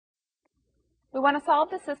We want to solve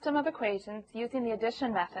the system of equations using the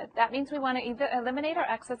addition method. That means we want to either eliminate our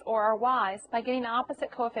x's or our y's by getting opposite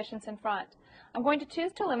coefficients in front. I'm going to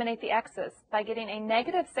choose to eliminate the x's by getting a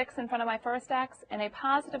negative 6 in front of my first x and a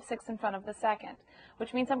positive 6 in front of the second,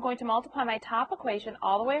 which means I'm going to multiply my top equation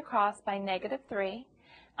all the way across by negative 3.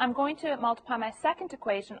 I'm going to multiply my second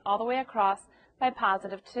equation all the way across by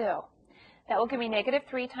positive 2. That will give me negative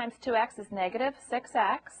 3 times 2x is negative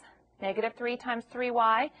 6x. Negative 3 times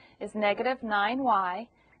 3y is negative 9y,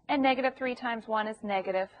 and negative 3 times 1 is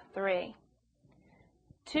negative 3.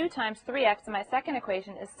 2 times 3x in my second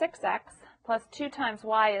equation is 6x, plus 2 times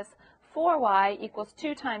y is 4y equals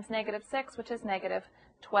 2 times negative 6, which is negative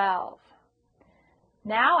 12.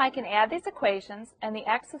 Now I can add these equations, and the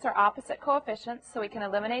x's are opposite coefficients, so we can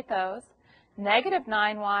eliminate those. Negative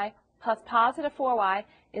 9y plus positive 4y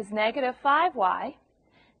is negative 5y.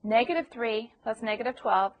 Negative 3 plus negative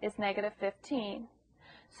 12 is negative 15.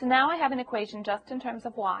 So now I have an equation just in terms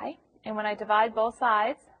of y, and when I divide both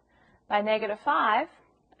sides by negative 5,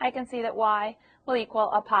 I can see that y will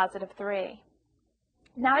equal a positive 3.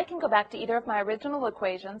 Now I can go back to either of my original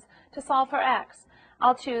equations to solve for x.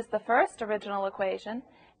 I'll choose the first original equation,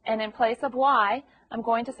 and in place of y, I'm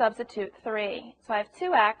going to substitute 3. So I have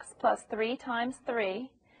 2x plus 3 times 3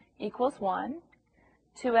 equals 1.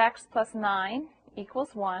 2x plus 9 equals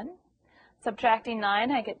 1. Subtracting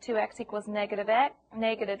 9, I get 2x equals negative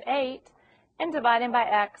 8. And dividing by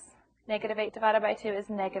x, negative 8 divided by 2 is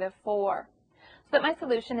negative 4. So that my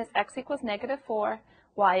solution is x equals negative 4,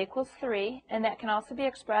 y equals 3, and that can also be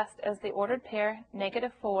expressed as the ordered pair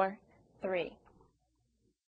negative 4, 3.